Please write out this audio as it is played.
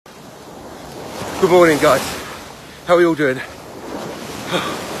Good morning, guys. How are you all doing?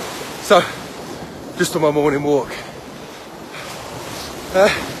 So, just on my morning walk.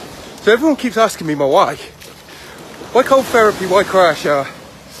 So everyone keeps asking me my why. Why cold therapy? Why cryo shower?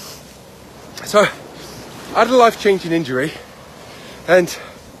 So, I had a life-changing injury, and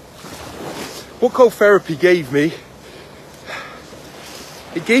what cold therapy gave me,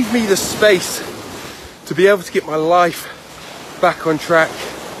 it gave me the space to be able to get my life back on track.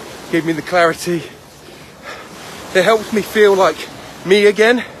 Gave me the clarity. It helped me feel like me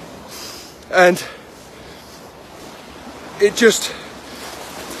again, and it just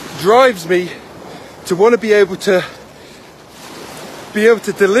drives me to want to be able to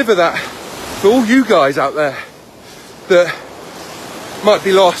deliver that for all you guys out there that might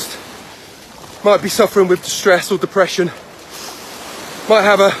be lost, might be suffering with distress or depression, might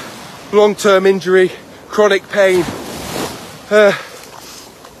have a long-term injury, chronic pain,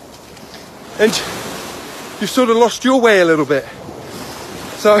 and you've sort of lost your way a little bit.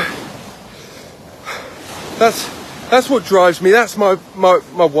 So that's what drives me. That's my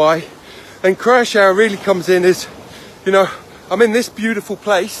why. And cryo shower really comes in as, you know, I'm in this beautiful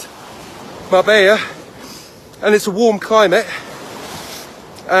place, Marbella, and it's a warm climate.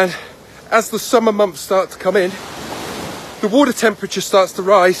 And as the summer months start to come in, the water temperature starts to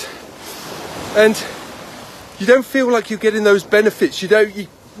rise, and you don't feel like you're getting those benefits. You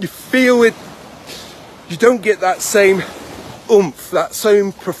feel it. You don't get that same oomph, that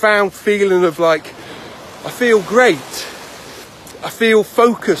same profound feeling of like, I feel great, I feel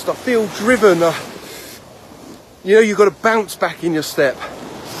focused, I feel driven. You know, you've got to bounce back in your step.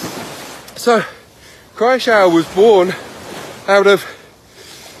 So, cryo shower was born out of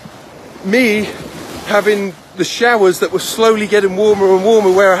me having the showers that were slowly getting warmer and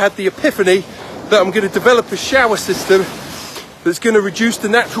warmer, where I had the epiphany that I'm going to develop a shower system that's going to reduce the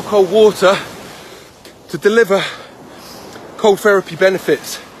natural cold water to deliver cold therapy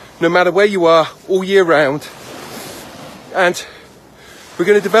benefits no matter where you are, all year round. And we're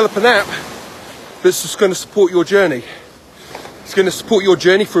going to develop an app that's just going to support your journey. It's going to support your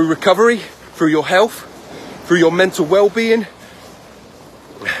journey through recovery, through your health, through your mental well-being,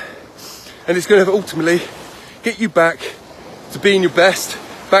 and it's going to ultimately get you back to being your best,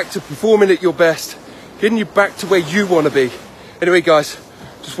 back to performing at your best, getting you back to where you want to be. Anyway, guys,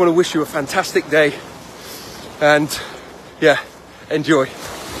 just want to wish you a fantastic day. And yeah, enjoy.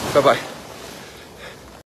 Bye-bye.